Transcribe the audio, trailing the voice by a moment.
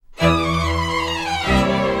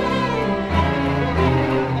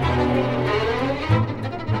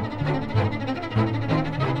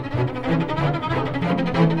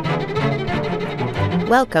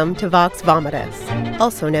Welcome to Vox Vomitus,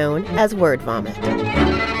 also known as word vomit.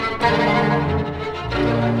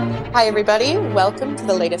 Hi, everybody. Welcome to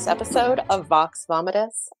the latest episode of Vox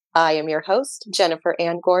Vomitus. I am your host, Jennifer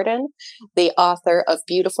Ann Gordon, the author of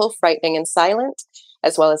Beautiful, Frightening, and Silent,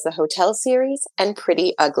 as well as the Hotel series and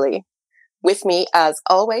Pretty Ugly. With me, as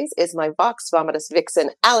always, is my Vox Vomitus vixen,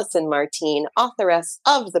 Allison Martine, authoress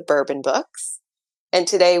of the Bourbon books. And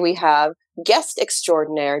today we have guest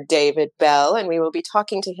extraordinaire David Bell, and we will be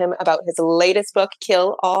talking to him about his latest book,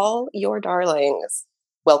 Kill All Your Darlings.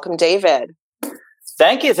 Welcome, David.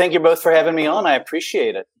 Thank you. Thank you both for having me on. I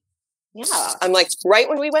appreciate it. Yeah. I'm like, right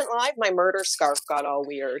when we went live, my murder scarf got all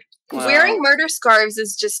weird. Wow. Wearing murder scarves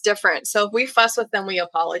is just different. So if we fuss with them, we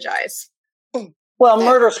apologize. Well,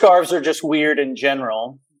 murder scarves are just weird in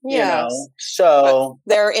general. Yes. You know? So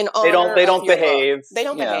but they're in honor they don't behave. Book. They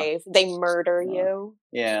don't behave. They murder you.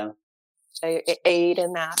 Yeah. They aid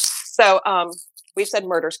in that. So we've said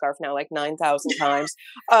murder scarf now like 9,000 times.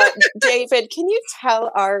 David, can you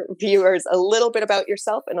tell our viewers a little bit about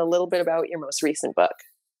yourself and a little bit about your most recent book?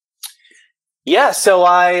 Yeah, so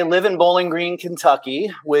I live in Bowling Green,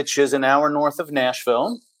 Kentucky, which is an hour north of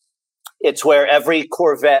Nashville. It's where every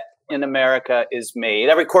Corvette in America is made.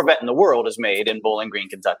 Every Corvette in the world is made in Bowling Green,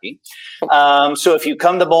 Kentucky. So if you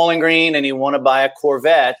come to Bowling Green and you want to buy a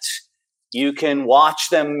Corvette, you can watch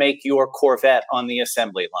them make your Corvette on the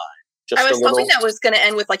assembly line. I was hoping that was going to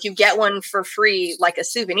end with like you get one for free, like a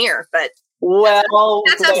souvenir, but well,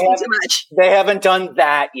 that's asking too much. They haven't done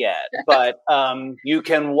that yet, but you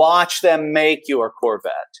can watch them make your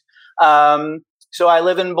Corvette. So I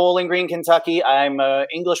live in Bowling Green, Kentucky. I'm an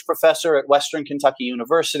English professor at Western Kentucky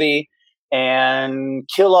University, and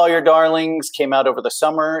Kill All Your Darlings came out over the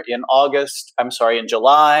summer in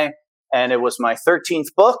July, and it was my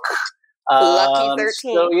 13th book. Lucky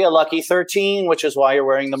 13. So yeah, lucky 13, which is why you're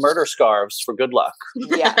wearing the murder scarves for good luck.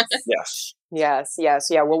 Yes. Yes.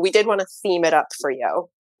 Yeah. Well, we did want to theme it up for you.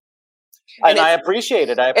 And I appreciate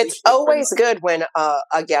it. It's always good when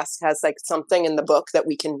a guest has like something in the book that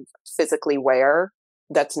we can physically wear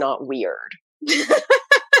that's not weird.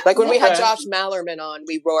 Like when we had Josh Mallerman on,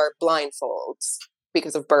 we wore blindfolds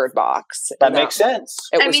because of Bird Box. That makes sense.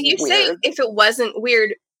 I mean, you say if it wasn't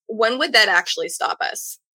weird, when would that actually stop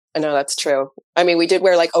us? I know that's true. I mean, we did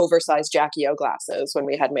wear like oversized Jackie O glasses when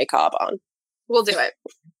we had makeup on. We'll do it.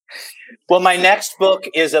 Well, my next book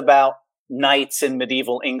is about knights in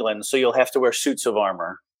medieval England, so you'll have to wear suits of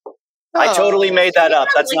armor. I totally made that up.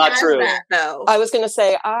 That's not true. No. I was going to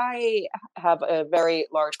say I have a very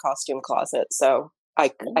large costume closet, so I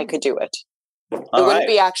could do it. It wouldn't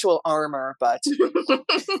be actual armor, but...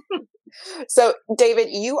 So, David,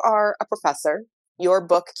 you are a professor. Your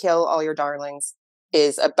book, Kill All Your Darlings,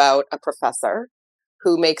 is about a professor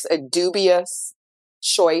who makes a dubious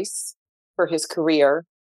choice for his career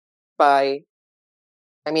by...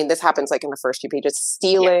 I mean, this happens like in the first few pages,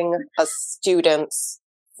 stealing a student's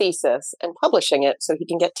thesis and publishing it so he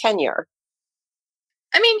can get tenure.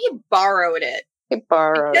 I mean, he borrowed it.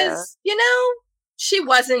 Because, she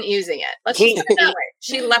wasn't using it. Let's just put it that way.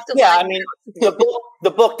 She left it. Yeah, I mean,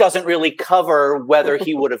 the book doesn't really cover whether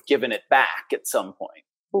he would have given it back at some point.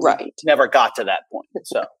 Right. Never got to that point,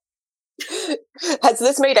 so. Has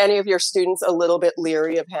this made any of your students a little bit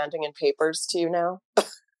leery of handing in papers to you now?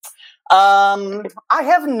 I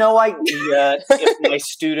have no idea if my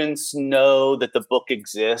students know that the book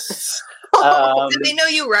exists. Do they know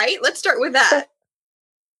you write? Let's start with that.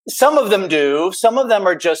 Some of them do. Some of them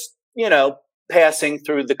are just, passing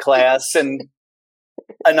through the class and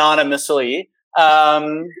anonymously.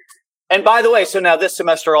 And by the way, so now this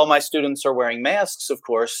semester, all my students are wearing masks, of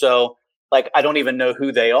course. So I don't even know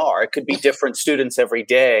who they are. It could be different students every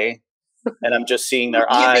day. And I'm just seeing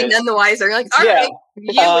their eyes. You'd be none the wiser. You're like, all right,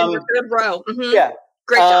 you in your third row. Mm-hmm. Yeah.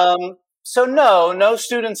 Great job. So no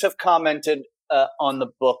students have commented on the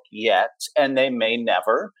book yet, and they may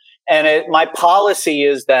never. And my policy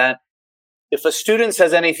is that if a student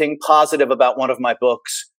says anything positive about one of my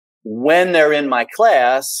books when they're in my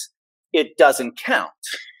class, it doesn't count.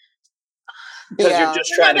 Because you're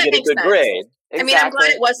just trying to get a good grade. Exactly. I mean, I'm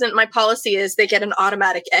glad it wasn't. My policy is they get an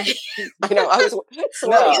automatic A. I know. I was like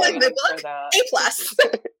the book,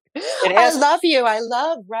 A+. I love you. I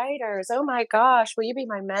love writers. Oh my gosh, will you be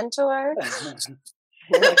my mentor?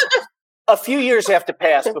 A few years have to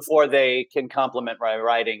pass before they can compliment my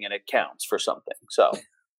writing, and it counts for something. So,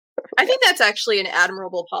 I think that's actually an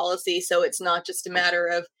admirable policy. So it's not just a matter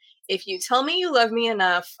of if you tell me you love me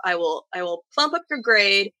enough, I will plump up your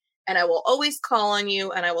grade. And I will always call on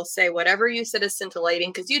you, and I will say whatever you said is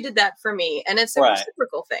scintillating because you did that for me. And it's a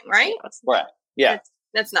reciprocal thing, right? Right. Yeah.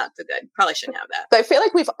 That's not so good. Probably shouldn't have that. But I feel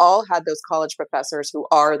like we've all had those college professors who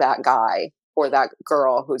are that guy or that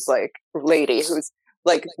girl who's like lady who's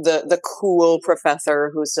like the cool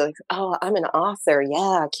professor who's like, oh, I'm an author.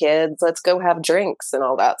 Yeah, kids, let's go have drinks and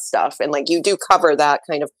all that stuff. And like you do cover that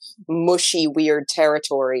kind of mushy, weird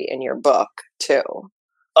territory in your book too.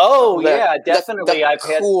 Oh, yeah, definitely. I've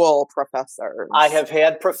had cool professors. I have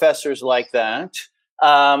had professors like that.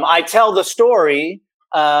 I tell the story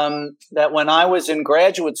that when I was in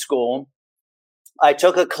graduate school, I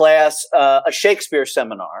took a class, a Shakespeare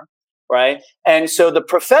seminar, right? And so the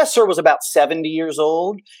professor was about 70 years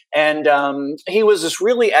old, and he was this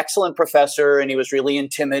really excellent professor, and he was really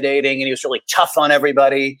intimidating, and he was really tough on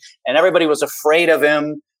everybody, and everybody was afraid of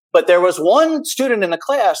him. But there was one student in the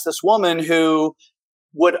class, this woman who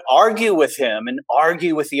would argue with him and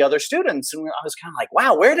argue with the other students. And I was kind of like,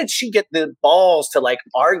 wow, where did she get the balls to like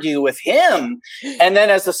argue with him? And then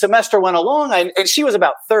as the semester went along, and she was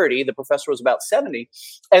about 30, the professor was about 70.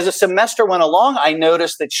 As the semester went along, I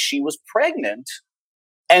noticed that she was pregnant.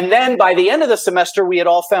 And then by the end of the semester, we had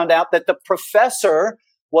all found out that the professor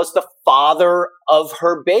was the father of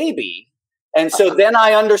her baby. And so then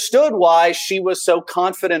I understood why she was so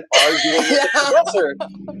confident arguing with the professor,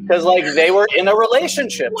 because like they were in a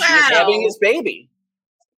relationship. Wow. She was having his baby.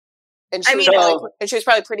 And she was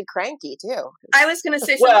probably pretty cranky too. I was going to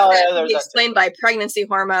say something that can be explained by pregnancy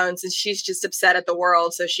hormones, and she's just upset at the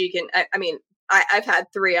world. So she can, I've had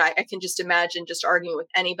 3. I can just imagine just arguing with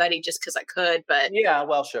anybody just because I could. But yeah,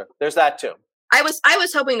 well, sure. There's that too. I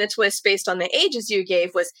was hoping the twist based on the ages you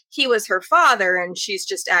gave was he was her father and she's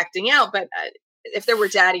just acting out. But if there were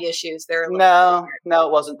daddy issues, no,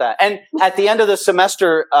 it wasn't that. And at the end of the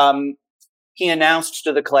semester, he announced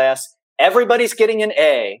to the class, everybody's getting an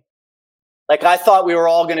A. Like I thought we were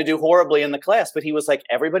all going to do horribly in the class, but he was like,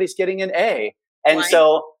 everybody's getting an A. And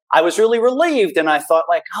so I was really relieved. And I thought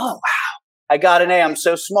like, oh, wow, I got an A. I'm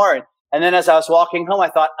so smart. And then as I was walking home, I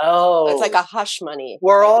thought, oh, it's like a hush money.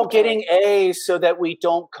 We're all getting A's so that we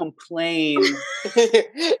don't complain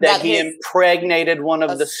that he impregnated one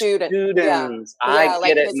of the students. Yeah. I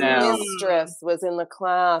get it now. His mistress was in the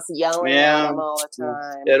class yelling at him all the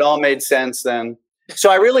time. It all made sense then. So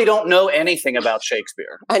I really don't know anything about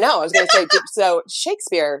Shakespeare. I know. I was going to say, so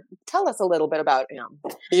Shakespeare, tell us a little bit about him.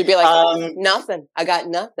 You'd be like, nothing. I got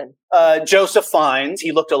nothing. Joseph Fiennes.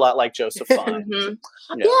 He looked a lot like Joseph Fiennes.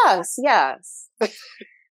 Mm-hmm. Yeah. Yes.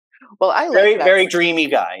 Well, I like that. Very dreamy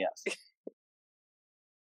guy. Yes.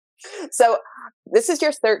 So this is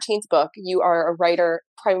your 13th book. You are a writer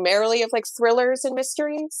primarily of like thrillers and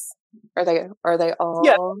mysteries. Are they all?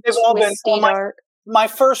 Yeah, they've all been. My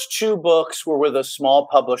first 2 books were with a small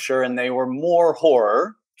publisher, and they were more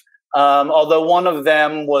horror. Although one of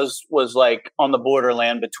them was like on the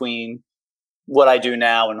borderland between what I do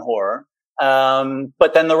now and horror.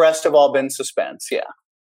 But then the rest have all been suspense. Yeah.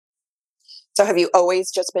 So have you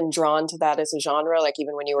always just been drawn to that as a genre? Like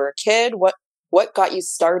even when you were a kid, what got you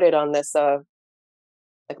started on this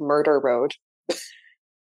like murder road?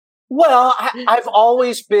 Well, I've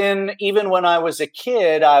always been, even when I was a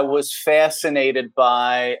kid, I was fascinated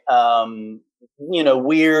by,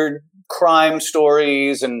 weird crime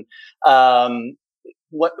stories. And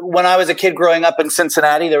when I was a kid growing up in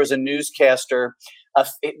Cincinnati, there was a newscaster, a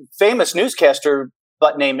famous newscaster,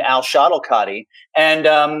 but named Al Shuttlecotty. And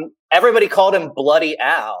everybody called him Bloody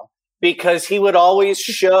Al because he would always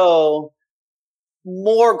show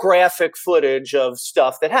more graphic footage of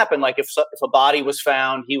stuff that happened. Like if a body was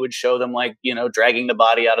found, he would show them like, dragging the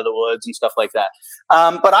body out of the woods and stuff like that.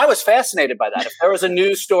 But I was fascinated by that. If there was a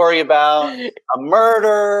news story about a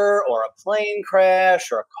murder or a plane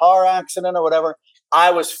crash or a car accident or whatever,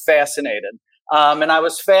 I was fascinated. And I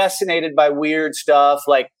was fascinated by weird stuff.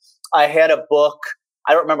 Like I had a book,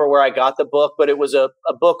 I don't remember where I got the book, but it was a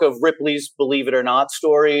book of Ripley's Believe It or Not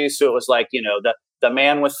stories. So it was like, the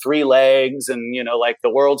man with 3 legs and, like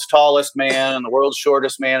the world's tallest man and the world's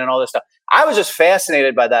shortest man and all this stuff. I was just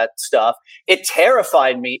fascinated by that stuff. It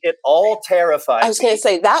terrified me. It all terrified me. I was going to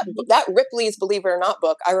say that Ripley's Believe It or Not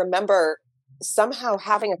book, I remember somehow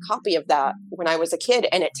having a copy of that when I was a kid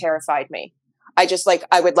and it terrified me. I just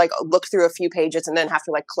I would look through a few pages and then have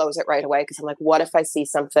to close it right away because I'm like, what if I see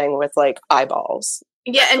something with eyeballs?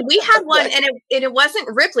 Yeah, and we had one, and it wasn't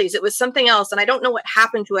Ripley's. It was something else, and I don't know what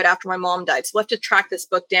happened to it after my mom died. So we'll have to track this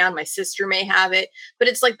book down. My sister may have it, but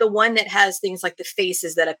it's like the one that has things like the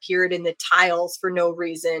faces that appeared in the tiles for no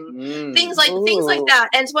reason, things like that.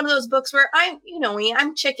 And it's one of those books where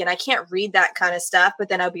I'm chicken. I can't read that kind of stuff, but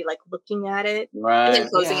then I'll be looking at it and then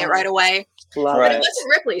closing it right away. But it wasn't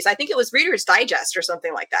Ripley's. I think it was Reader's Digest or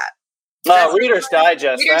something like that. Reader's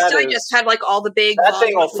Digest. Reader's Digest had like all the big. That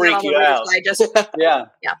thing will freak you out. Yeah.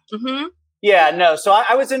 Yeah. Mm-hmm. Yeah. No. So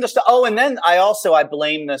I was into. And then I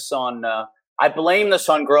blame this on. I blame this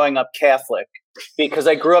on growing up Catholic, because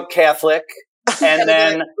I grew up Catholic, and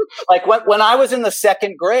then like when I was in the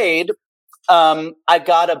second grade, I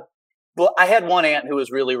had one aunt who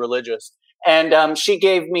was really religious, and she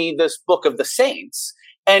gave me this book of the saints.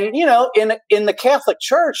 And, in the Catholic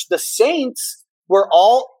Church, the saints were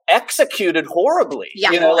all executed horribly. Yeah,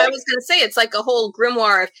 I was going to say, it's like a whole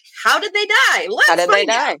grimoire of how did they die? How did they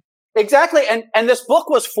die? Exactly. And this book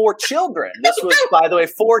was for children. This was, by the way,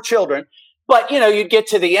 for children. But, you'd get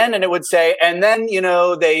to the end and it would say, and then,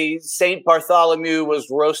 Saint Bartholomew was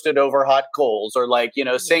roasted over hot coals, or like,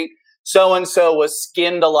 Saint so-and-so was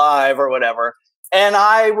skinned alive or whatever. And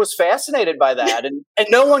I was fascinated by that. And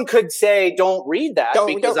no one could say, don't read that,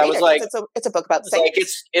 because I was like, it's a book about saints. Like,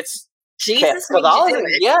 it's Jesus.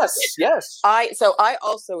 Yes. I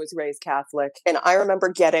also was raised Catholic, and I remember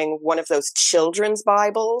getting one of those children's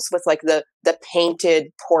Bibles with like the painted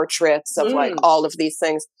portraits of like all of these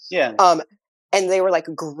things. Yeah. And they were like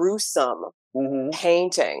gruesome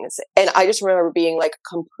paintings. And I just remember being like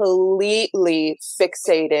completely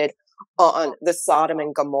fixated on the Sodom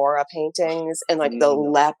and Gomorrah paintings and like the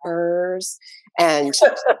lepers. And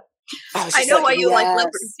I know why you like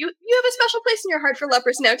lepers. You have a special place in your heart for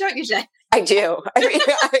lepers now, don't you, Jen? I do. I mean,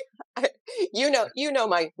 you know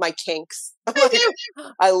my kinks. I do.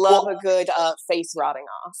 I love a good face rotting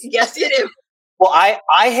off. Yes, you do. Well,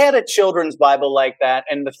 I had a children's Bible like that,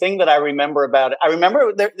 and the thing that I remember about it, I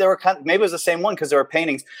remember there were maybe it was the same one because there were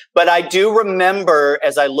paintings, but I do remember,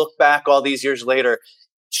 as I look back all these years later,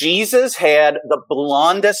 Jesus had the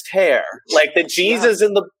blondest hair. Like the Jesus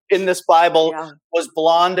in this Bible was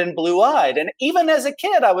blonde and blue-eyed. And even as a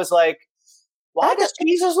kid, I was like, why does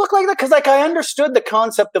Jesus look like that? Because like I understood the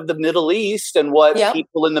concept of the Middle East and what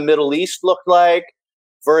people in the Middle East looked like,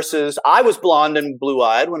 versus I was blonde and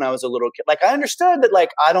blue-eyed when I was a little kid. Like I understood that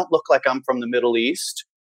like I don't look like I'm from the Middle East.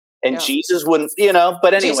 And Jesus wouldn't,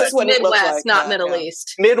 but ananyway. Jesus wouldn't Midwest, not Middle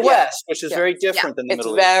East. Midwest, which is very different than the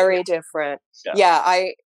Middle East. It's very different.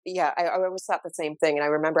 I always thought the same thing. And I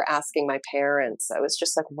remember asking my parents, I was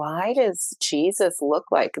just like, why does Jesus look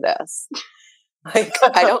like this? Like,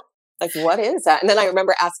 what is that? And then I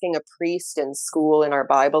remember asking a priest in school in our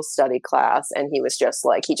Bible study class, and he was just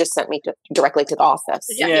like, he just sent me directly to the office.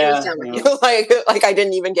 Like I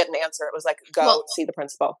didn't even get an answer. It was like, go see the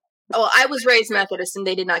principal. Oh, I was raised Methodist, and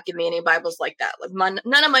they did not give me any Bibles like that. Like none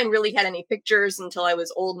of mine really had any pictures until I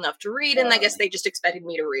was old enough to read, and I guess they just expected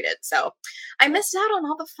me to read it. So I missed out on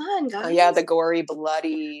all the fun, guys. Oh, yeah, the gory,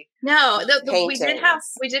 bloody. No, we did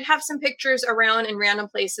have some pictures around in random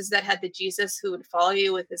places that had the Jesus who would follow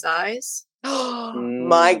you with his eyes.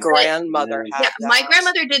 My grandmother had that. My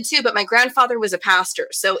grandmother did too, but my grandfather was a pastor,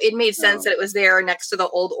 so it made sense that it was there next to the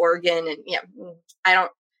old organ. And I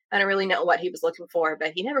don't really know what he was looking for,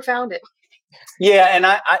 but he never found it. Yeah, and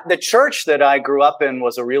the church that I grew up in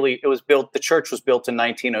the church was built in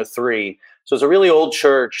 1903. So it was a really old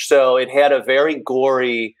church. So it had a very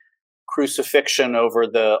gory crucifixion over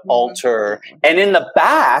the altar. And in the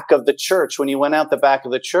back of the church, when you went out the back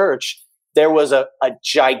of the church, there was a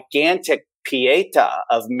gigantic Pieta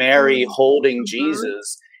of Mary holding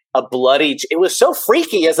Jesus. It was so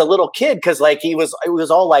freaky as a little kid, because like it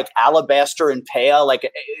was all like alabaster and pale. Like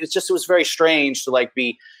it was very strange to like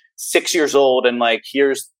be 6 years old and like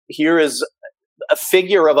here is a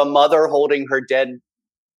figure of a mother holding her dead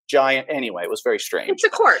giant. Anyway, it was very strange. It's a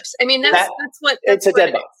corpse. I mean, that's a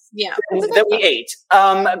dead body. Yeah, that we ate.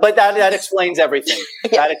 But that explains everything.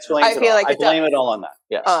 That explains. I blame it all on that.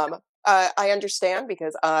 Yes. I understand,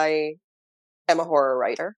 because I am a horror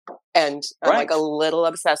writer, and I'm like a little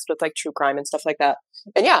obsessed with like true crime and stuff like that.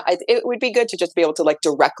 And it would be good to just be able to like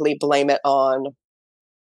directly blame it on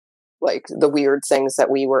like the weird things that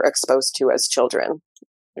we were exposed to as children.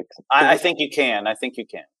 I think you can.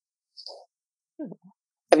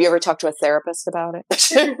 Have you ever talked to a therapist about it?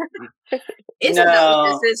 Isn't that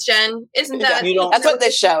what this is, Jen? Isn't that? That's what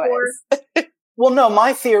this show is. Well, no,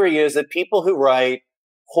 my theory is that people who write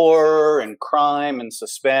horror and crime and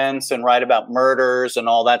suspense and write about murders and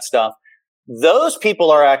all that stuff, those people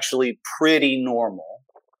are actually pretty normal,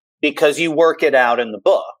 because you work it out in the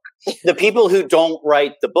book. The people who don't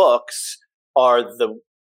write the books are the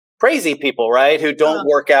crazy people, right? Who don't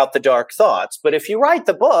work out the dark thoughts. But if you write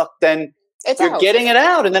the book, then you're getting it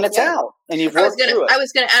out, and then it's out, and you've worked through it. I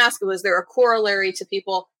was going to ask, was there a corollary to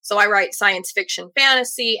people? So I write science fiction,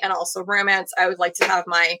 fantasy, and also romance. I would like to have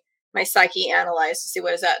my psyche analyzed to see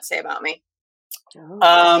what does that say about me.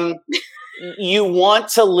 You want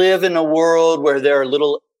to live in a world where there are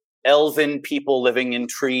little elven people living in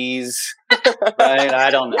trees. Right? I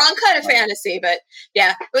don't know. Wrong kind of fantasy, but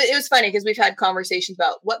yeah, it was funny because we've had conversations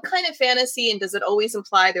about what kind of fantasy, and does it always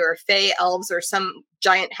imply there are fae, elves, or some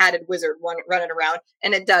giant hatted wizard running around?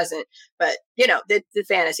 And it doesn't. But the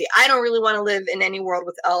fantasy. I don't really want to live in any world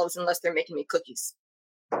with elves unless they're making me cookies.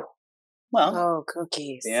 Well,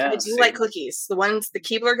 cookies. Yeah, I do like cookies. The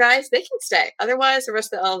Keebler guys, they can stay. Otherwise, the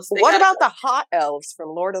rest of the elves. What about the hot elves from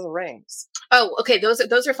Lord of the Rings? Oh, okay. Those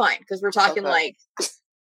are fine because we're talking like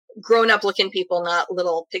grown-up looking people, not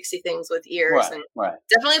little pixie things with ears. Right.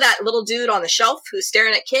 Definitely that little dude on the shelf who's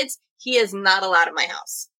staring at kids. He is not allowed in my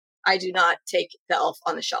house. I do not take the elf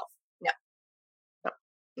on the shelf. No.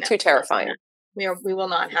 Too terrifying. We will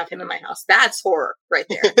not have him in my house. That's horror right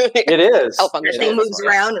there. It is. Elf on the Thing moves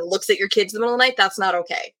around and looks at your kids in the middle of the night. That's not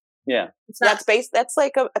okay. Yeah. That's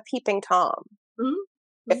like a peeping Tom.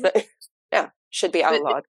 Mm-hmm. Should be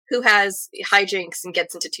outlawed. Who has hijinks and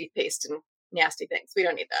gets into toothpaste and nasty things. We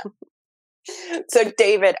don't need that. So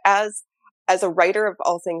David, as a writer of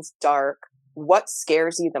all things dark, what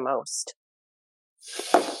scares you the most?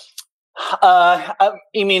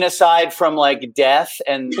 You mean aside from like death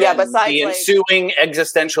and the ensuing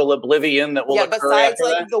existential oblivion that will occur besides after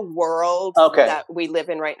like that? the world that we live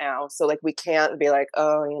in right now. So like we can't be like,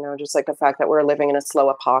 just like the fact that we're living in a slow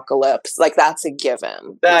apocalypse. Like that's a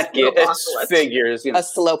given. It figures. A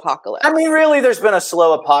slow apocalypse. I mean, really, there's been a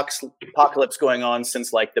slow apocalypse going on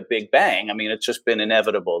since like the Big Bang. I mean, it's just been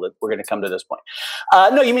inevitable that we're going to come to this point.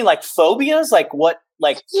 No, you mean like phobias? Like what?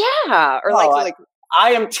 Like or like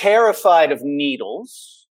I am terrified of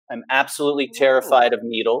needles. I'm absolutely terrified of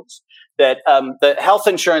needles. That the health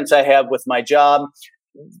insurance I have with my job,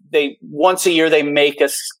 once a year they make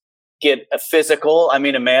us get a physical. I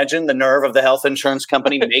mean, imagine the nerve of the health insurance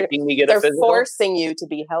company making me get a physical. They're forcing you to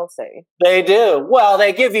be healthy. They do. Well,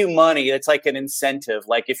 they give you money. It's like an incentive.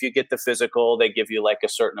 Like if you get the physical, they give you like a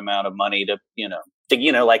certain amount of money to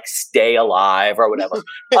like stay alive or whatever.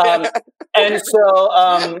 And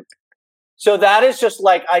so that is just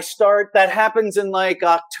like that happens in like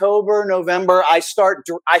October, November. I start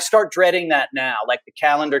dreading that now. Like the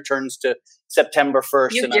calendar turns to September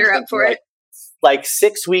 1st. You gear up for it. Like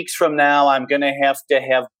 6 weeks from now, I'm going to have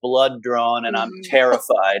blood drawn and I'm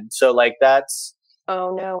terrified. So like that's.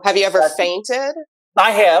 Oh no. Have you ever fainted? I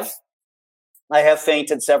have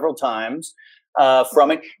fainted several times from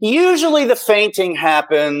it. Usually the fainting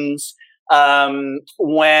happens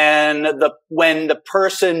when the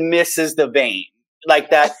person misses the vein like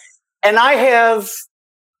that. And I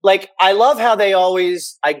love how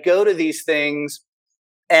I go to these things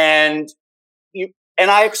and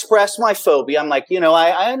I express my phobia. I'm like,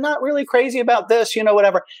 I'm not really crazy about this,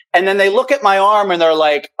 whatever. And then they look at my arm and they're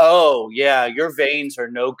like, oh yeah, your veins are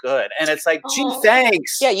no good. And it's like, gee,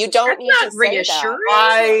 thanks. Yeah. You don't need to say that.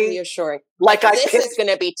 Reassuring. Like this is going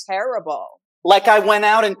to be terrible. Like I went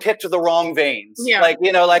out and picked the wrong veins. Yeah. Like,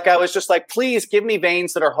 like I was just like, please give me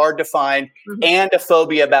veins that are hard to find and a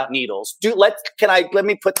phobia about needles. Let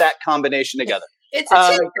me put that combination together. It's a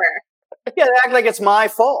tinker. Yeah, they act like it's my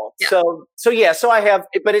fault. Yeah. So I have,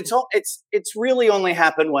 but it's really only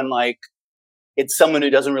happened when like it's someone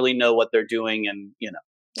who doesn't really know what they're doing and, yeah.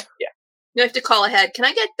 You have to call ahead. Can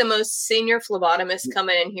I get the most senior phlebotomist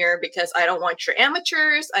coming in here because I don't want your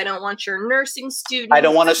amateurs. I don't want your nursing students. I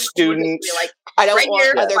don't want a student. I don't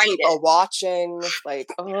want other people watching. Like,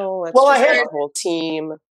 let's have a whole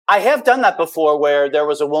team. I have done that before where there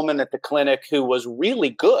was a woman at the clinic who was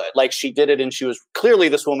really good. Like she did it and she was clearly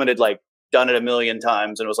this woman had like done it a million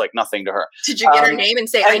times and it was like nothing to her. Did you get her name and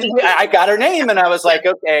say, I got her name and I was like,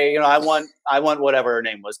 okay, I want whatever her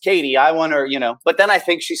name was. Katie, I want her, but then I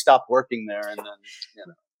think she stopped working there and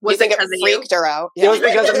then, Was it freaked her out? It was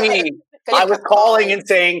because of me. I was calling and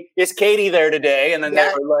saying, is Katie there today? And then they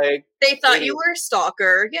were like, they thought you were a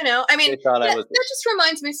stalker, I mean, that just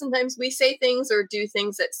reminds me sometimes we say things or do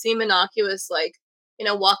things that seem innocuous, like,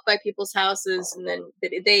 walk by people's houses and then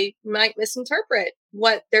they might misinterpret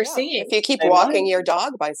what they're seeing. If you keep walking your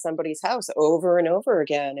dog by somebody's house over and over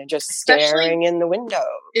again and just staring in the window.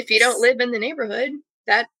 If you don't live in the neighborhood,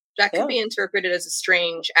 that could be interpreted as a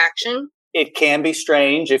strange action. It can be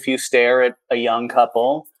strange if you stare at a young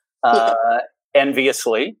couple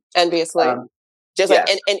enviously. Just like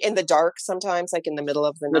in the dark sometimes, like in the middle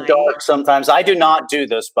of the night. The dark sometimes. I do not do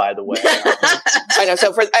this, by the way. I know.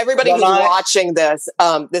 So for everybody who's watching this,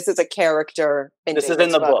 this is a character. This is in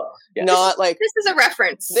the book. Yes. Not like this is a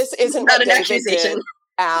reference. This isn't not what an David accusation. did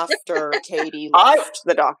after Katie left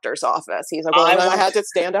the doctor's office. He's like, I had to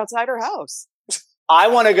stand outside her house. I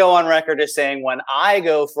want to go on record as saying when I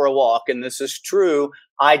go for a walk, and this is true,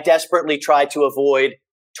 I desperately try to avoid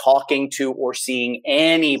talking to or seeing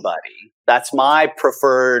anybody. That's my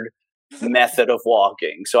preferred method of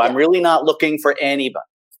walking. So I'm really not looking for anybody.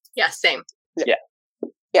 Yeah, same. Yeah.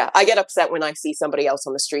 Yeah, I get upset when I see somebody else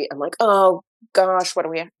on the street. I'm like, oh gosh, what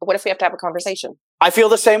if we have to have a conversation? I feel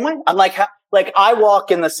the same way. I'm like I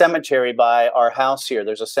walk in the cemetery by our house here.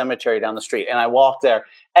 There's a cemetery down the street, and I walk there,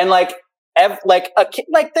 and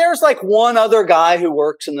there's like one other guy who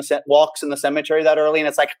walks in the cemetery that early, and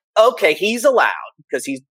it's like, okay, he's allowed because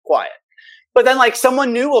he's quiet. But then like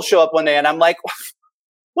someone new will show up one day, and I'm like,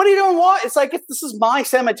 what are you doing? It's like, this is my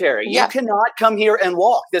cemetery. You cannot come here and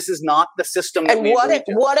walk. This is not the system. And what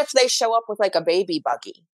if they show up with like a baby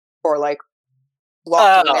buggy or like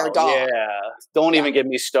walking their dog? Yeah, don't even get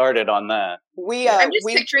me started on that. I'm just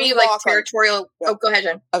picturing you like territorial. Oh, go ahead,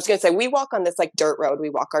 Jen. I was going to say, we walk on this like dirt road. We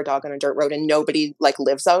walk our dog on a dirt road, and nobody like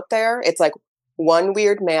lives out there. It's like one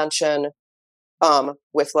weird mansion,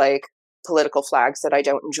 with like political flags that I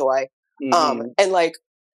don't enjoy, and like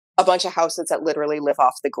a bunch of houses that literally live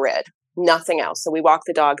off the grid. Nothing else. So we walk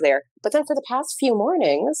the dog there. But then for the past few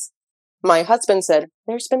mornings, my husband said,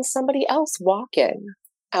 there's been somebody else walking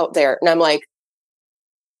out there. And I'm like,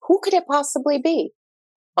 who could it possibly be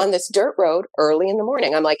on this dirt road early in the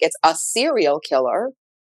morning? I'm like, it's a serial killer.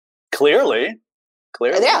 Clearly.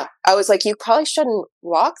 Yeah. I was like, you probably shouldn't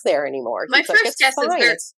walk there anymore. My first guess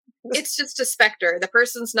is it's just a specter. The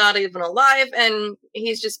person's not even alive, and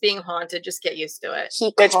he's just being haunted. Just get used to it.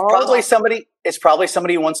 It's probably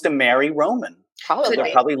somebody who wants to marry Roman. Probably.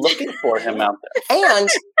 They're probably looking for him out there.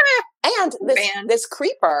 And this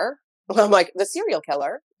creeper, I'm like, the serial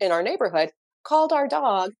killer in our neighborhood called our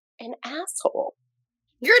dog an asshole.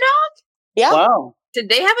 Your dog? Yeah. Wow. Did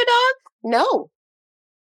they have a dog? No.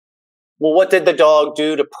 Well, what did the dog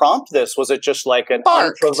do to prompt this? Was it just like an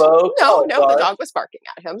unprovoked? No, the dog was barking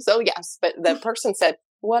at him. So yes, but the person said,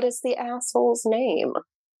 what is the asshole's name?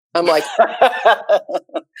 I'm like,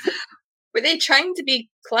 were they trying to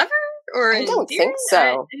be clever? Or I don't think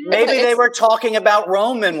so. Maybe they were talking about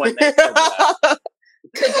Roman when they said that.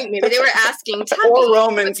 Could be. Maybe they were asking Tubby. Or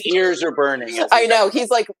Roman's ears are burning. I know.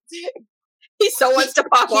 He's like... He so wants to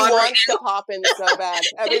pop on. He wants to pop in so bad.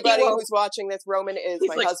 Everybody who's watching this, Roman is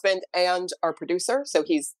my husband and our producer. So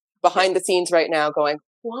he's behind the scenes right now going,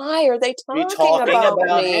 why are they talking about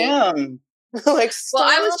me? Him? Like, well,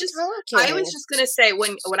 I was just going to say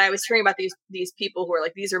when I was hearing about these people who are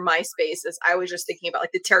like, these are my spaces, I was just thinking about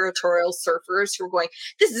like the territorial surfers who are going,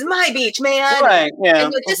 this is my beach, man. Right. Yeah.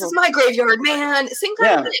 And like, this is my graveyard, man. Same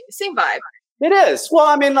kind of thing. Same vibe. It is. Well,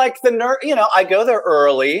 I mean, like I go there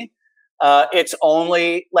early. It's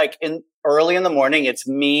only like early in the morning. It's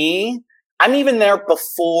me. I'm even there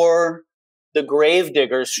before the grave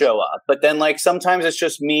diggers show up. But then like sometimes it's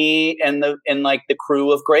just me and like the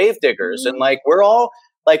crew of grave diggers. And like we're all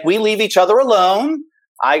like we leave each other alone.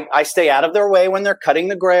 I stay out of their way when they're cutting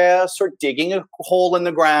the grass or digging a hole in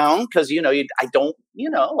the ground because I don't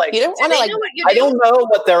want to I don't know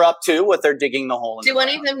what they're up to, what they're digging the hole in. Do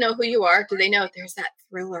any of them know who you are? Do they know there's that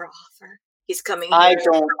thriller author? He's coming. I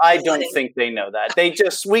don't think they know that.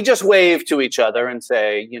 We just wave to each other and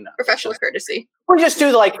say, professional courtesy. We just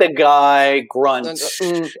do like the guy grunt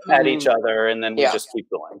at each other, and then we just keep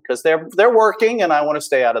going because they're working, and I want to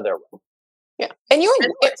stay out of their way. Yeah, and you're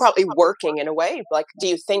probably working in a way. Like, do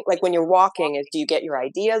you think like when you're walking, do you get your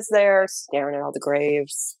ideas there, staring at all the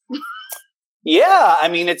graves? Yeah, I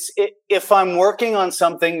mean, if I'm working on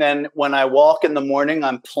something, then when I walk in the morning,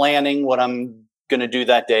 I'm planning what I'm going to do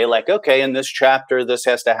that day. Like, okay, in this chapter, this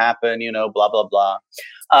has to happen, blah, blah, blah.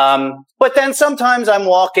 But then sometimes I'm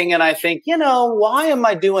walking and I think, why am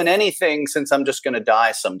I doing anything since I'm just going to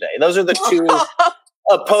die someday? Those are the two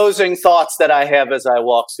opposing thoughts that I have as I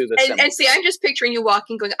walk through the cemetery. And see, I'm just picturing you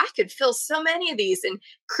walking, going, I could fill so many of these and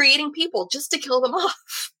creating people just to kill them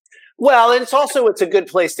off. Well, and it's a good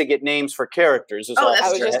place to get names for characters. I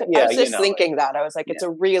was just thinking that. I was like, it's a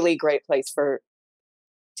really great place to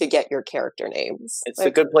get your character names. It's a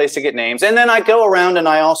good place to get names. And then I go around and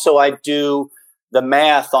I do the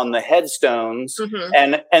math on the headstones.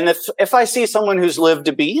 Mm-hmm. And if I see someone who's lived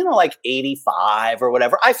to be, like 85 or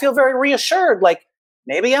whatever, I feel very reassured. Like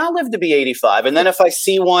maybe I'll live to be 85. And then if I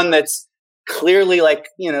see one that's clearly like,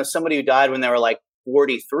 somebody who died when they were like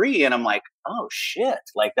 43 and I'm like, oh shit,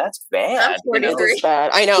 like that's bad. That's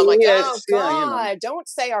bad. I know. I'm like, oh God, don't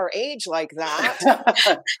say our age like that.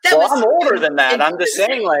 I'm older than that. I'm just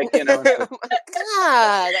saying, like, oh my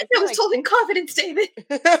God, that was told in confidence, David.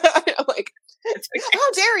 I'm like,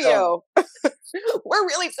 how dare you? We're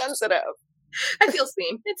really sensitive. I feel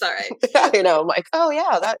seen. It's all right. I'm like, oh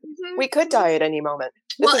yeah, that we could die at any moment.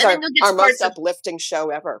 This is our most uplifting show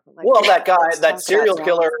ever. Like, well, that guy, that serial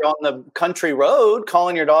killer on the country road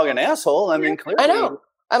calling your dog an asshole. I mean, clearly. I know.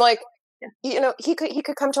 I'm like, he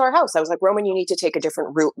could come to our house. I was like, Roman, you need to take a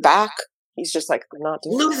different route back. He's just like, I'm not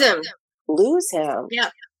doing Lose him. Yeah.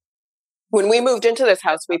 When we moved into this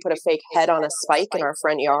house, we put a fake head on a spike in our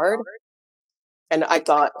front yard. And I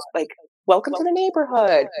thought, like, welcome to the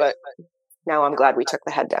neighborhood. But now I'm glad we took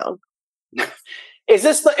the head down. Is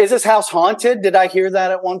this house haunted? Did I hear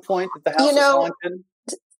that at one point, that the house is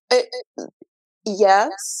haunted?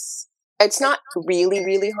 Yes. It's not really,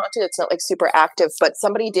 really haunted. It's not like super active, but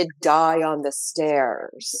somebody did die on the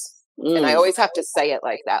stairs. And I always have to say it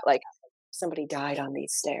like that. Like, somebody died on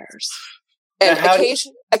these stairs. And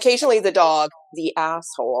occasionally the dog, the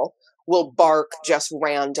asshole, will bark just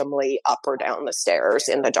randomly up or down the stairs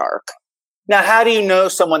in the dark. Now, how do you know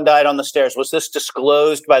someone died on the stairs? Was this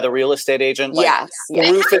disclosed by the real estate agent? Like, yes. They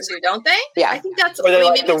have to, don't they? Yeah. I think that's,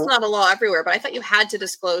 maybe it's not a law everywhere, but I thought you had to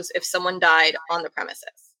disclose if someone died on the premises.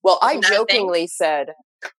 Well, I jokingly said,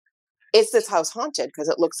 is this house haunted? Because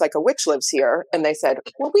it looks like a witch lives here. And they said,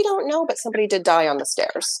 well, we don't know, but somebody did die on the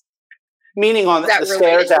stairs. Meaning on the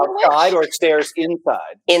stairs outside or stairs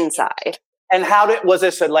inside? Inside. And was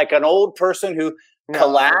this like an old person who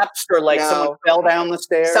collapsed or like someone fell down the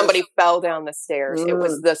stairs? Somebody fell down the stairs. It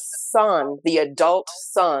was the adult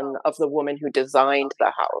son of the woman who designed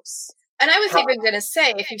the house. And I was even going to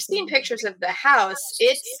say, if you've seen pictures of the house,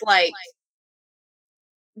 it's like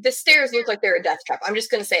the stairs look like they're a death trap. I'm just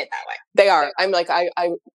going to say it that way. They are. I'm like,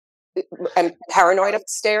 I'm paranoid of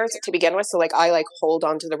stairs to begin with. So like, I like hold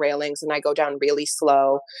onto the railings and I go down really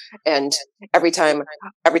slow. And every time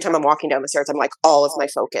I'm walking down the stairs, I'm like, all of my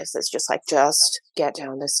focus is just get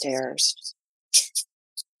down the stairs.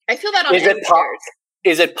 I feel that on the stairs.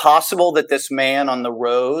 Is it possible that this man on the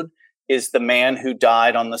road is the man who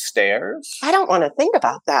died on the stairs? I don't want to think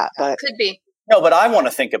about that, but could be. No, but I want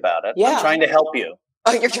to think about it. Yeah. I'm trying to help you.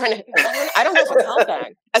 Oh, you're trying to... I don't know if I'm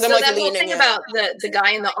helping. As I'm so like that whole leaning thing in. about the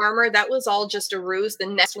guy in the armor, that was all just a ruse. The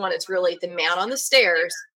next one is really the man on the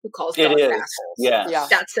stairs who calls dogs assholes. Yeah.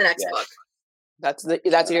 That's the next book.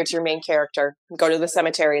 That's your main character. Go to the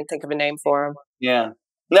cemetery and think of a name for him. Yeah.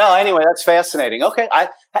 No, anyway, that's fascinating. Okay.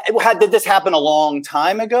 Did this happen a long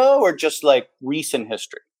time ago or just like recent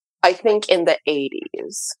history? I think in the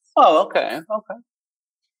 80s. Oh, okay.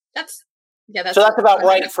 That's about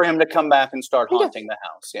right for him to come back and start haunting the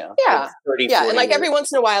house. Yeah. Yeah. Like 30, yeah. And like years. every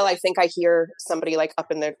once in a while, I think I hear somebody like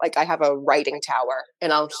up in there, like I have a writing tower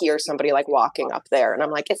and I'll hear somebody like walking up there and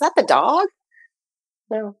I'm like, is that the dog?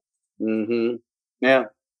 No. Mm-hmm. Yeah.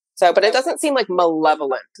 So, but it doesn't seem like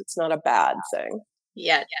malevolent. It's not a bad thing.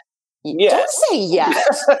 Yet. Don't say yet.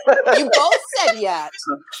 You both said yet.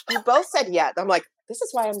 You both said yet. I'm like, this is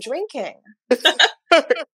why I'm drinking.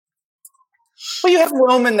 Well, you have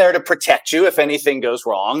Roman there to protect you if anything goes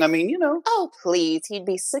wrong. I mean, Oh, please. He'd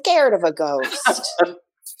be scared of a ghost.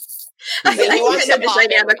 I think the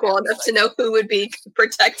dynamic well enough to know who would be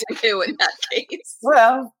protecting who in that case.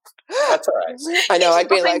 Well, that's all right. I know. I'd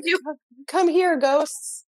be like, come here,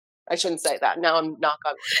 ghosts. I shouldn't say that. Now I'm knock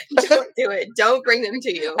on wood. Don't do it. Don't bring them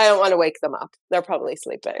to you. I don't want to wake them up. They're probably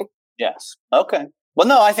sleeping. Yes. Okay. Well,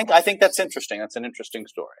 no, I think that's interesting. That's an interesting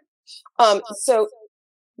story. So,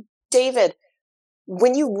 David,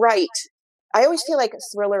 when you write, I always feel like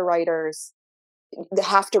thriller writers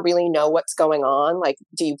have to really know what's going on. Like,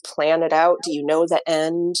 do you plan it out? Do you know the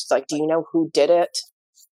end? Like, do you know who did it?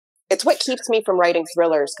 It's what keeps me from writing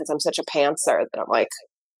thrillers because I'm such a pantser that I'm like,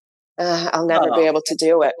 I'll never be able to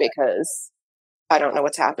do it because I don't know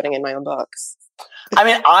what's happening in my own books. I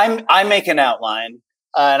mean, I make an outline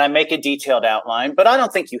and I make a detailed outline, but I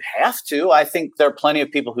don't think you have to. I think there are plenty of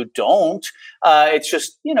people who don't. It's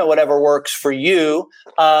just, whatever works for you.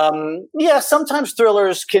 Sometimes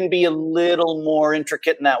thrillers can be a little more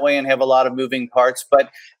intricate in that way and have a lot of moving parts, but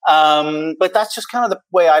that's just kind of the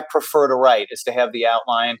way I prefer to write, is to have the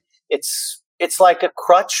outline. It's like a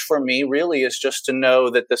crutch for me, really, is just to know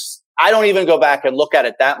that this, I don't even go back and look at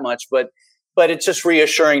it that much, but it's just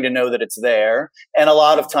reassuring to know that it's there. And a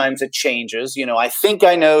lot of times it changes. I think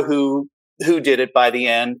I know who did it by the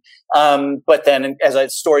end. But then as the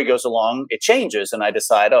story goes along, it changes and I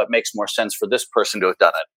decide, it makes more sense for this person to have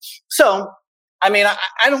done it. So, I mean,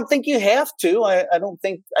 I don't think you have to. I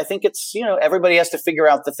think it's, everybody has to figure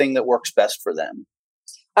out the thing that works best for them.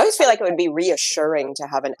 I always feel like it would be reassuring to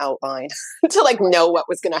have an outline to like know what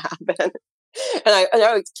was going to happen. And I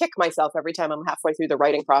always kick myself every time I'm halfway through the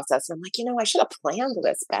writing process. And I'm like, I should have planned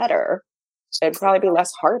this better. It'd probably be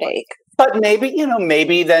less heartache. But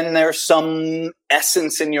maybe then there's some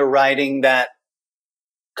essence in your writing that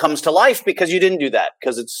comes to life because you didn't do that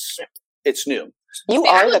because it's new. You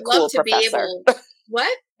are the cool professor.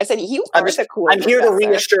 What? I said you are the cool. I'm here to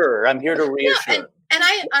reassure. I'm here to reassure. No, and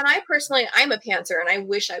I personally, I'm a pantser, and I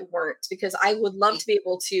wish I weren't, because I would love to be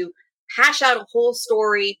able to hash out a whole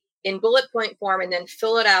story in bullet point form and then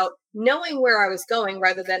fill it out, knowing where I was going,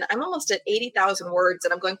 rather than I'm almost at 80,000 words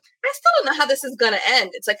and I'm going, I still don't know how this is going to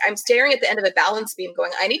end. It's like I'm staring at the end of a balance beam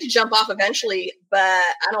going, I need to jump off eventually, but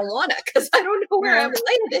I don't want to because I don't know where I'm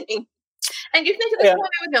landing. And you think at this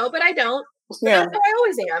point I would know, but I don't. But that's how I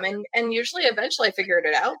always am. And usually eventually I figured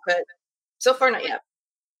it out, but so far not yet.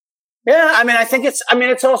 Yeah, I mean, I think it's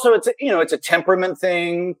a temperament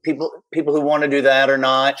thing. People who want to do that or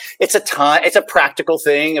not. It's a practical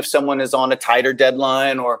thing. If someone is on a tighter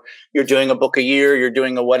deadline, or you're doing a book a year, you're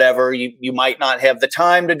doing a whatever, you might not have the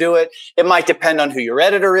time to do it. It might depend on who your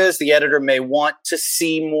editor is. The editor may want to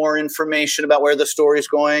see more information about where the story's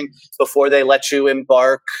going before they let you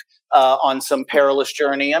embark on some perilous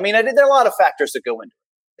journey. I mean, there are a lot of factors that go into it.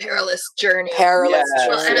 Perilous journey. Journey.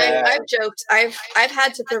 Well, and I've joked. I've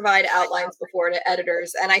had to provide outlines before to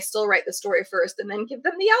editors, and I still write the story first and then give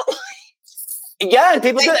them the outline. Yeah, and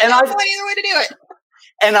people do. And I've either way to do it.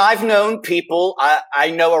 And I've known people. I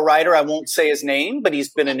know a writer. I won't say his name, but he's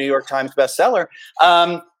been a New York Times bestseller.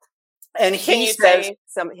 And he says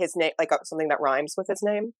his name, like something that rhymes with his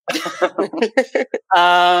name.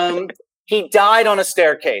 He died on a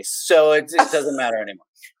staircase, so it doesn't matter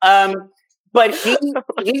anymore. But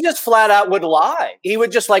he just flat out would lie. He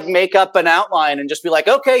would just like make up an outline and just be like,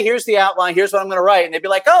 okay, here's the outline. Here's what I'm going to write. And they'd be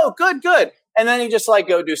like, oh, good. And then he just like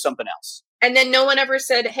go do something else. And then no one ever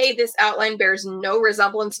said, hey, this outline bears no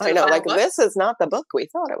resemblance to I know, like book. This is not the book we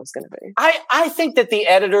thought it was going to be. I think that the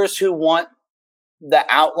editors who want the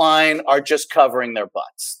outline are just covering their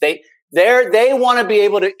butts. They want to be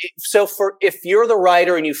able to. So if you're the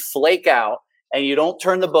writer and you flake out and you don't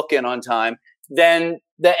turn the book in on time, then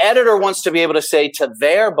the editor wants to be able to say to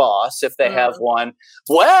their boss, if they have one,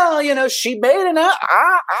 well, she made an out.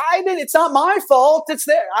 I did. It's not my fault. It's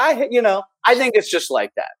there. I think it's just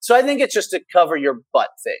like that. So I think it's just a cover your butt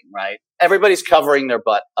thing, right? Everybody's covering their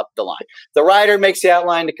butt up the line. The writer makes the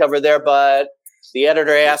outline to cover their butt. The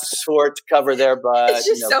editor asks for it to cover their butt. It's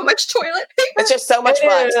just so much toilet paper. It's just so much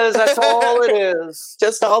butt. It is. That's all it is.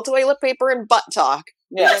 Just all toilet paper and butt talk.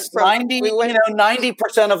 Yes,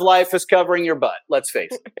 90% of life is covering your butt. Let's face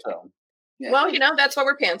it. So, yeah. Well, that's why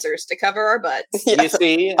we're pantsers, to cover our butts. Yeah. You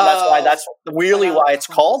see, that's really why it's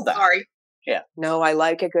called that. Sorry. Yeah. No, I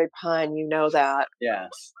like a good pun. You know that. Yes.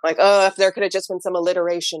 Like, if there could have just been some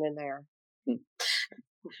alliteration in there,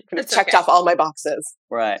 could have checked off all my boxes.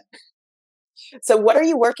 Right. So, what are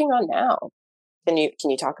you working on now? Can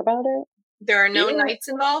you talk about it? There are no knights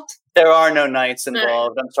involved? There are no knights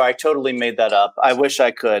involved. I'm sorry. I totally made that up. I wish I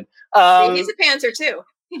could. He's a pantser too.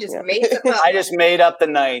 He just made it up. I just made up the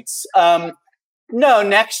knights. No,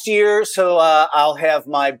 next year. So I'll have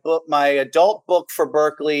my adult book for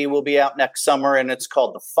Berkeley will be out next summer, and it's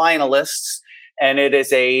called The Finalists. And it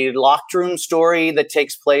is a locked room story that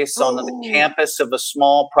takes place on the campus of a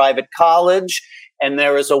small private college. And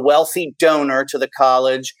there is a wealthy donor to the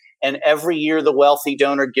college. And every year, the wealthy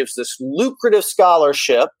donor gives this lucrative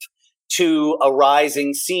scholarship to a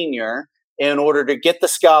rising senior. In order to get the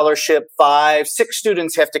scholarship, 5-6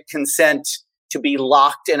 students have to consent to be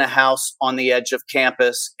locked in a house on the edge of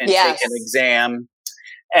campus and take an exam.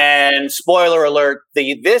 And spoiler alert,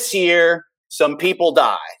 this year, some people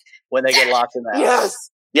die when they get locked in the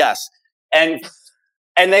house. Yes. And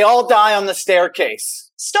they all die on the staircase.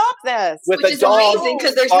 Stop this. Which is amazing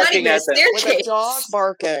because there's not even a staircase. With a dog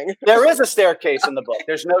barking. There is a staircase in the book.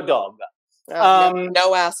 There's no dog though.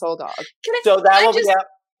 No asshole dog. That will be out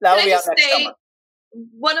next summer.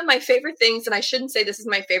 One of my favorite things, and I shouldn't say this is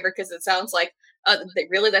my favorite because it sounds like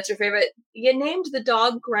really that's your favorite. You named the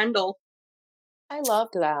dog Grendel. I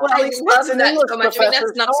loved that. Well, I love that so much. I mean,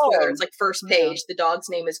 that's not a spoiler. It's like first page. The dog's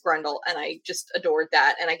name is Grendel, and I just adored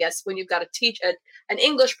that. And I guess when you've got to teach an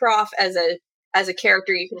English prof as a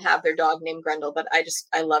character, you can have their dog named Grendel. But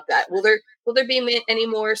I love that. Will there be any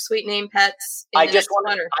more sweet name pets? I just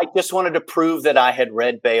wanted to prove that I had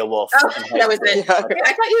read Beowulf. Oh, that was it. I thought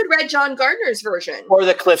you had read John Gardner's version or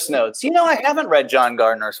the Cliff's Notes. I haven't read John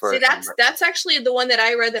Gardner's version. See, that's actually the one that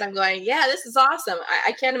I read that I'm going, yeah, this is awesome.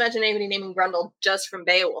 I can't imagine anybody naming Grendel just from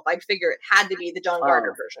Beowulf. I'd figure it had to be the John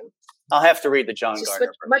Gardner version. I'll have to read the John Gardner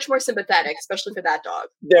version. Much more sympathetic, especially for that dog.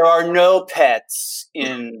 There are no pets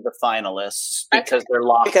in the finalists because they're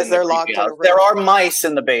locked. Because they're locked. There are mice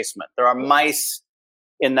in the basement. There are mice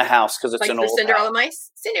in the house because it's like an the old Cinderella house.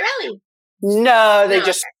 Mice. Cinderella. No, they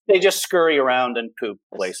No, just scurry around and poop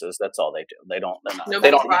places. That's all they do. They're not. Nobody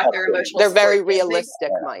They don't. brought their emotional They're very support, do they?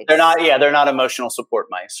 realistic mice. They're not. Yeah, they're not emotional support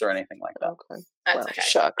mice or anything like that. Okay. That's Well, okay.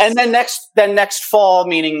 shucks. And then next fall,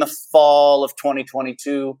 meaning the fall of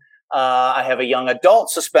 2022, I have a young adult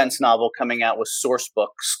suspense novel coming out with Source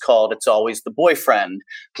Books called "It's Always the Boyfriend,"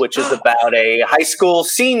 which is about a high school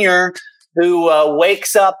senior who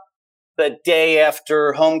wakes up the day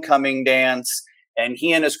after homecoming dance, and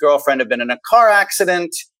he and his girlfriend have been in a car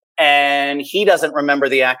accident, and he doesn't remember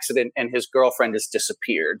the accident, and his girlfriend has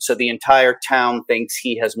disappeared. So the entire town thinks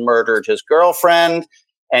he has murdered his girlfriend,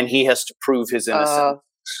 and he has to prove his innocence.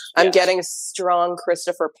 I'm getting strong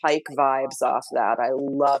Christopher Pike vibes off that. I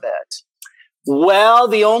love it. Well,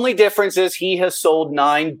 the only difference is he has sold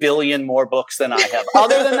 9 billion more books than I have.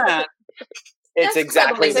 Other than that, it's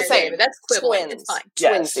exactly the same. That's equivalent. Twins. It's fine.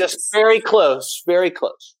 Yes, just very close, very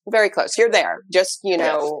close. Very close. You're there. Just,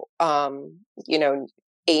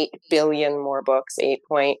 8 billion more books, 8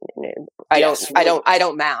 point. I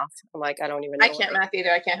don't math. I'm like, I don't even know. I can't math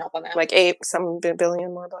either. I can't help on that. Like 8 some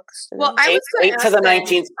billion more books. Well, I was going 8 to the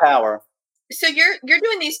 19th power. So you're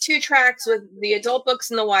doing these 2 tracks with the adult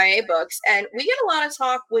books and the YA books, and we get a lot of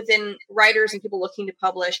talk within writers and people looking to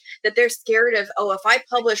publish that they're scared of, if I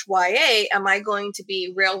publish YA, am I going to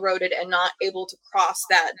be railroaded and not able to cross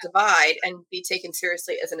that divide and be taken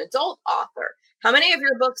seriously as an adult author? How many of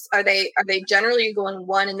your books are they generally going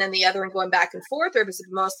one and then the other and going back and forth, or is it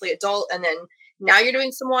mostly adult and then now you're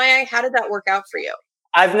doing some YA? How did that work out for you?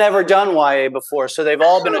 I've never done YA before, so they've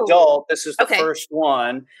all been adult. This is the first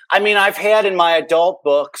one. I mean, I've had in my adult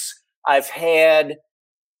books, I've had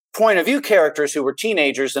point of view characters who were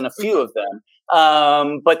teenagers in a few of them,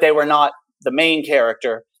 but they were not the main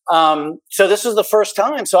character. So this is the first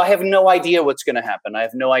time. So I have no idea what's going to happen. I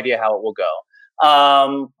have no idea how it will go.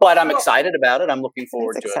 But I'm excited about it. I'm looking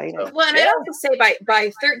forward to it. So, well, and I have to say,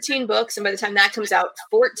 by 13 books, and by the time that comes out,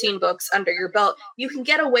 14 books under your belt, you can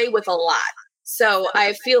get away with a lot. So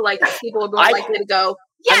I feel like people are more likely to go,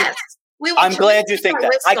 yes. I'm glad you think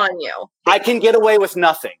that. I can get away with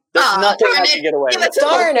nothing. There's nothing I can get away with.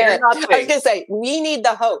 Darn it. I was going to say, we need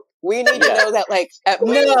the hope. We need to know that, like, at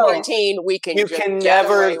 14, we can You can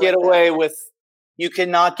never get away with, you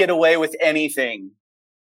cannot get away with anything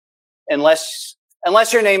unless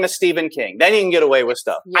your name is Stephen King. Then you can get away with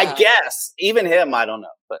stuff. Yeah. I guess. Even him, I don't know.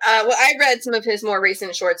 But. Well, I read some of his more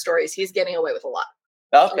recent short stories. He's getting away with a lot.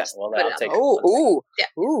 Okay, well, I'll take it.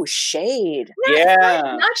 Ooh, shade.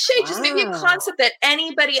 Not shade, just maybe a concept that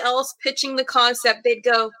anybody else pitching the concept, they'd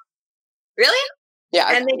go, really?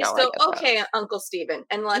 Yeah. And they just go, okay, Uncle Stephen,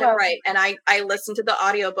 and let him write. And I listened to the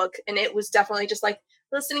audiobook, and it was definitely just like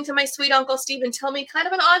listening to my sweet Uncle Stephen tell me kind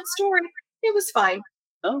of an odd story. It was fine.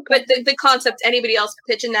 Okay. But the concept, anybody else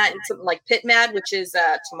pitching that, and something like Pit Mad, which is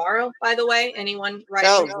tomorrow, by the way, anyone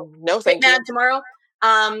writing? No, thank Pit you. Mad tomorrow.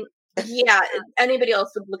 Yeah, anybody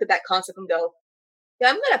else would look at that concept and go, yeah,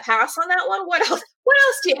 I'm going to pass on that one. What else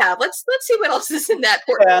do you have? Let's see what else is in that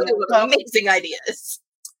portfolio of amazing ideas.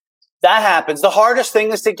 That happens. The hardest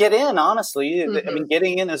thing is to get in, honestly. Mm-hmm. I mean,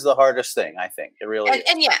 getting in is the hardest thing, I think. It really is.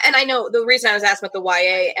 And I know the reason I was asking about the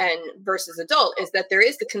YA and versus adult is that there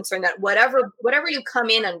is the concern that whatever you come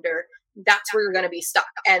in under, that's where you're going to be stuck,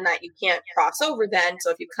 and that you can't cross over then.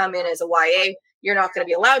 So if you come in as a YA, you're not going to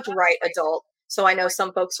be allowed to write adult. So I know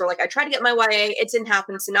some folks were like, I tried to get my YA, it didn't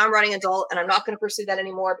happen. So now I'm writing adult, and I'm not going to pursue that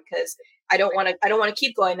anymore because I don't want to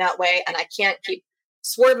keep going that way, and I can't keep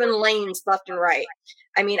swerving lanes left and right.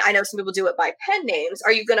 I mean, I know some people do it by pen names.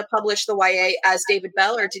 Are you going to publish the YA as David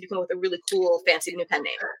Bell, or did you come up with a really cool, fancy new pen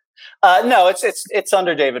name? No, it's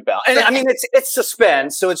under David Bell. And I mean, it's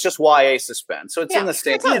suspense, so it's just YA suspense. So it's in the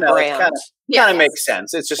state. It kind of makes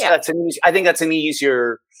sense. It's just I think that's an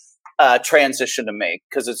easier transition to make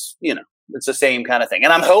because it's it's the same kind of thing.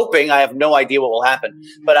 And I'm hoping, I have no idea what will happen,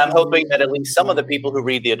 but I'm hoping that at least some of the people who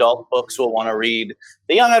read the adult books will want to read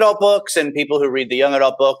the young adult books, and people who read the young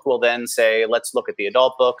adult book will then say, let's look at the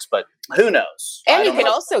adult books, but who knows? And you can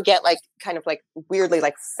also get weirdly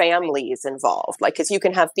families involved. Like, cause you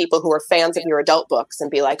can have people who are fans of your adult books and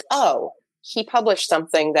be like, oh, he published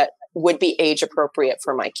something that would be age appropriate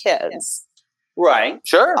for my kids. Right.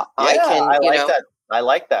 Sure. I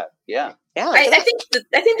like that. Yeah. Yeah, I think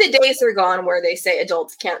the days are gone where they say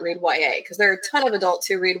adults can't read YA, because there are a ton of adults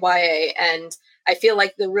who read YA, and I feel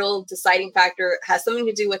like the real deciding factor has something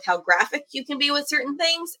to do with how graphic you can be with certain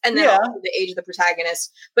things, and then also the age of the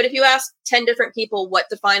protagonist. But if you ask 10 different people what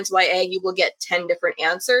defines YA, you will get 10 different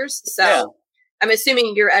answers. So I'm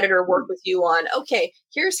assuming your editor worked with you on, okay,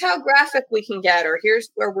 here's how graphic we can get, or here's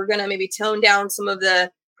where we're going to maybe tone down some of the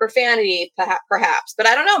profanity, perhaps. But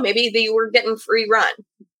I don't know, maybe they were getting free run.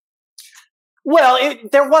 Well,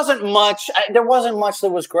 there wasn't much. There wasn't much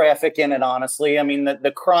that was graphic in it, honestly. I mean,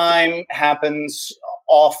 the crime happens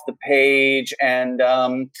off the page, and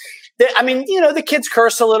the kids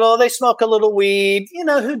curse a little, they smoke a little weed.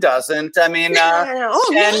 Who doesn't? I mean,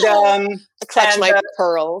 I clutch my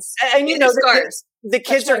pearls, and the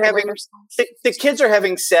kids are having the kids are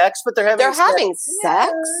having sex, but they're having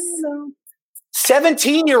sex.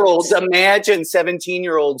 17-year-olds, imagine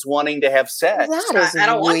 17-year-olds wanting to have sex.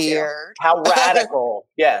 That is weird. How radical.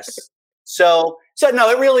 Yes. So no,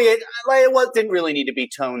 it didn't really need to be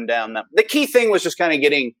toned down. The key thing was just kind of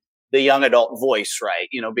getting the young adult voice right,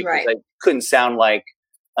 because I couldn't sound like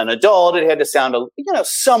an adult. It had to sound,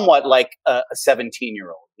 somewhat like a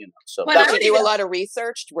 17-year-old, So did you do a lot of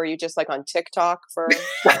research? Were you just like on TikTok for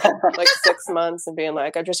like 6 months and being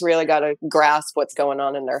like, I just really got to grasp what's going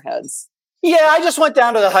on in their heads? Yeah, I just went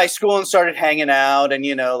down to the high school and started hanging out, and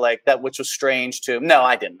like that, which was strange too. No,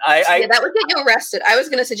 I didn't. That would get you arrested. I was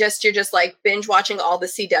going to suggest you're just like binge watching all the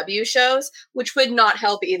CW shows, which would not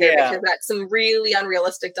help either, because that's some really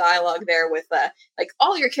unrealistic dialogue there with like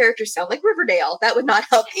all your characters sound like Riverdale. That would not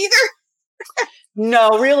help either.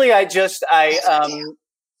 No, really, I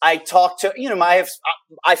talk to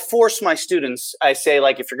I force my students. I say,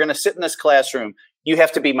 like, if you're going to sit in this classroom, you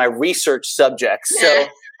have to be my research subjects. So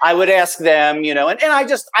I would ask them, and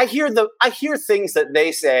I hear things that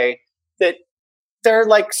they say that they're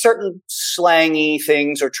like certain slangy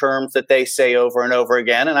things or terms that they say over and over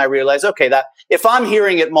again. And I realize, okay, that if I'm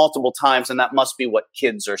hearing it multiple times, then that must be what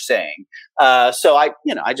kids are saying. So I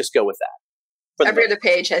just go with that. Every other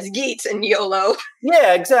page has Geets and YOLO.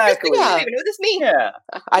 Yeah, exactly. I don't even know what this means. Yeah.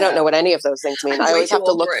 I don't know what any of those things mean. I always have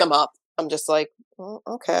to look them up. I'm just like,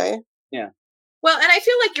 okay. Yeah. Well, and I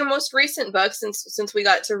feel like your most recent book, since we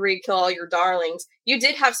got to read Kill All Your Darlings, you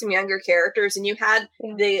did have some younger characters, and you had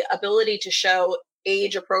the ability to show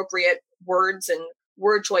age-appropriate words and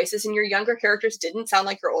word choices, and your younger characters didn't sound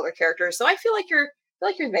like your older characters. So I feel like you're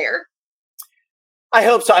there. I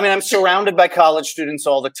hope so. I mean, I'm surrounded by college students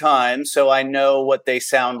all the time, so I know what they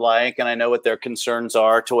sound like, and I know what their concerns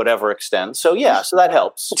are to whatever extent. So yeah, so that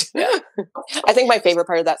helps. Yeah. I think my favorite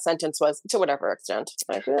part of that sentence was to whatever extent.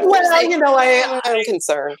 Well, I'm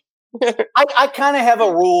concerned. I kind of have a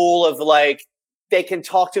rule of like, they can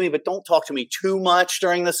talk to me, but don't talk to me too much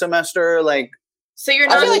during the semester. Like, so you're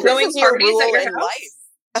not throwing parties at your house?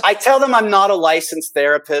 I tell them I'm not a licensed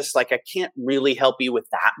therapist. Like, I can't really help you with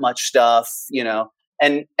that much stuff,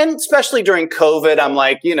 And especially during COVID, I'm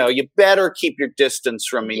like, you better keep your distance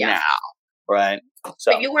from me now, right?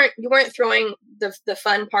 So. But you weren't throwing the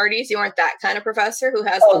fun parties. You weren't that kind of professor who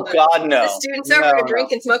has the students over to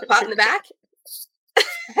drink and smoke pot in the back.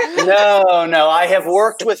 No, I have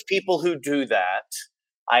worked with people who do that.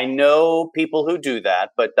 I know people who do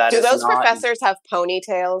that, but that do those professors have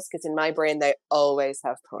ponytails? Because in my brain, they always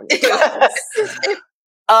have ponytails.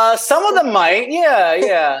 Some of them might,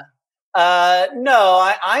 yeah.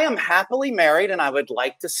 No, I am happily married, and I would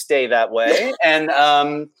like to stay that way. And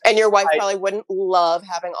your wife probably wouldn't love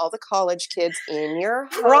having all the college kids in your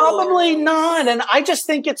home. Probably not. And I just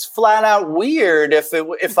think it's flat out weird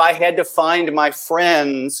if I had to find my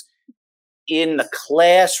friends in the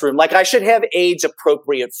classroom. Like, I should have age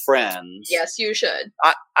appropriate friends. Yes, you should.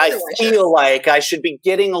 I feel like I should be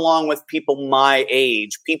getting along with people my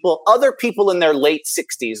age, other people in their late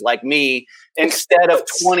 60s like me, instead of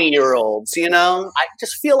 20-year-olds, I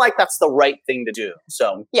just feel like that's the right thing to do.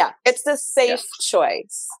 So yeah, it's the safe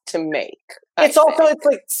choice to make. It's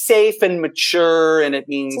like safe and mature, and it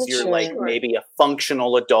means you're like maybe a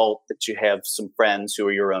functional adult, that you have some friends who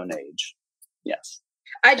are your own age. Yes.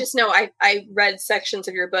 I just know I read sections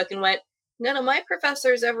of your book and went, none of my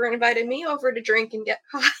professors ever invited me over to drink and get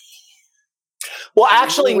high. Well,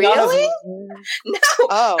 actually, really? No.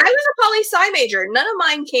 Oh. I was a poli-sci major. None of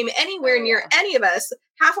mine came anywhere near any of us.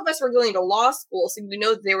 Half of us were going to law school, so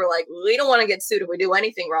they were like, we don't want to get sued if we do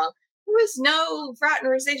anything wrong. There was no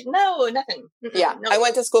fraternization. No, nothing. Yeah, no. I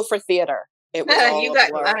went to school for theater. It was I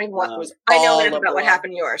know enough about what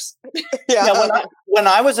happened to yours. Yeah. When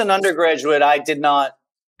I was an undergraduate, I did not.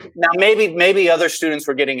 Now, maybe other students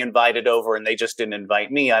were getting invited over and they just didn't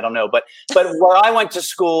invite me. I don't know. But where I went to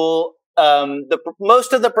school,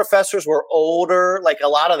 most of the professors were older. Like, a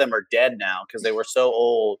lot of them are dead now because they were so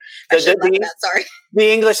old. Sorry.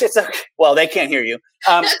 The English, it's okay. Well, they can't hear you.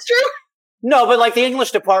 That's true. No, but like the English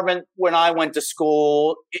department, when I went to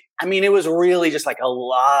school, it was really just like a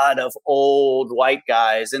lot of old white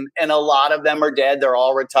guys, and a lot of them are dead. They're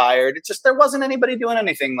all retired. It's just, there wasn't anybody doing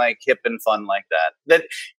anything like hip and fun like that.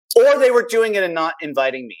 Or they were doing it and not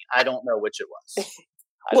inviting me. I don't know which it was.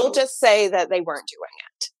 We'll just say that they weren't doing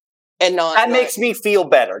it. And not that makes me feel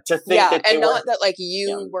better to think that they and not were, that like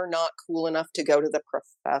you were not cool enough to go to the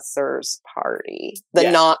professor's party, the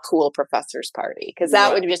not cool professor's party, because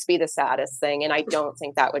that would just be the saddest thing, and I don't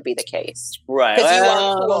think that would be the case. Right? Because you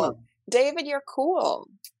are cool, David. You're cool.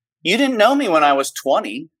 You didn't know me when I was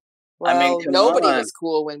 20. Well, I mean, nobody was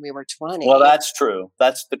cool when we were 20. Well, that's true.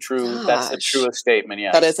 That's the true. Gosh. That's the truest statement.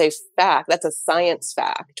 Yeah, that is a fact. That's a science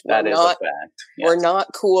fact. That is a fact. Yes. We're not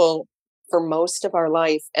cool for most of our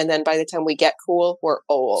life, and then by the time we get cool, we're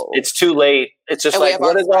old. It's too late. It's just like,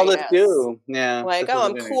 what does all this do? Yeah, like,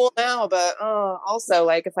 I'm cool now, but also,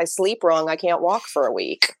 like, if I sleep wrong, I can't walk for a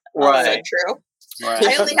week. Right. Also true. Right.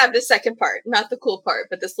 I only have the second part, not the cool part,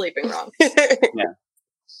 but the sleeping wrong. Yeah,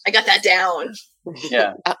 I got that down.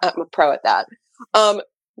 Yeah, I'm a pro at that.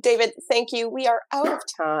 David, thank you. We are out of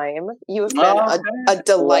time. You have been a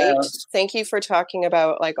delight. Wow. Thank you for talking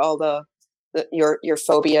about like all your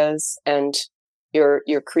phobias and your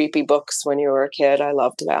creepy books when you were a kid. I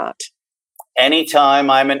loved that. Anytime.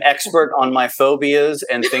 I'm an expert on my phobias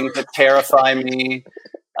and things that terrify me.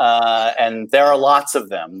 And there are lots of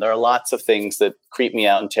them. There are lots of things that creep me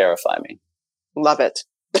out and terrify me. Love it.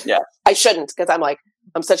 Yeah. I shouldn't, because I'm like,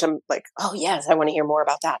 oh yes, I want to hear more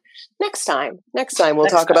about that. Next time we'll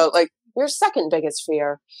talk about like your second biggest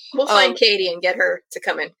fear. We'll find Katie and get her to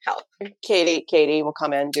come and help. Katie will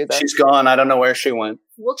come in and do this. She's gone. I don't know where she went.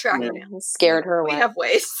 We'll track her down. Scared her away. We have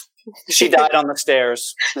ways. She died on the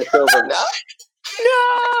stairs. It's over.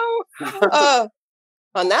 No.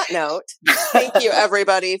 On that note, thank you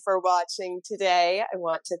everybody for watching today. I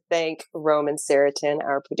want to thank Roman Saratin,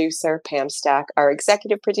 our producer, Pam Stack, our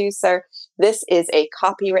executive producer. This is a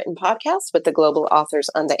copywritten podcast with the Global Authors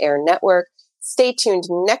on the Air Network. Stay tuned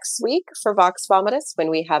next week for Vox Vomitus when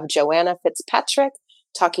we have Joanna Fitzpatrick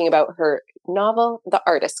talking about her novel, The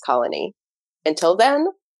Artist Colony. Until then,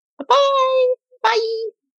 bye. Bye.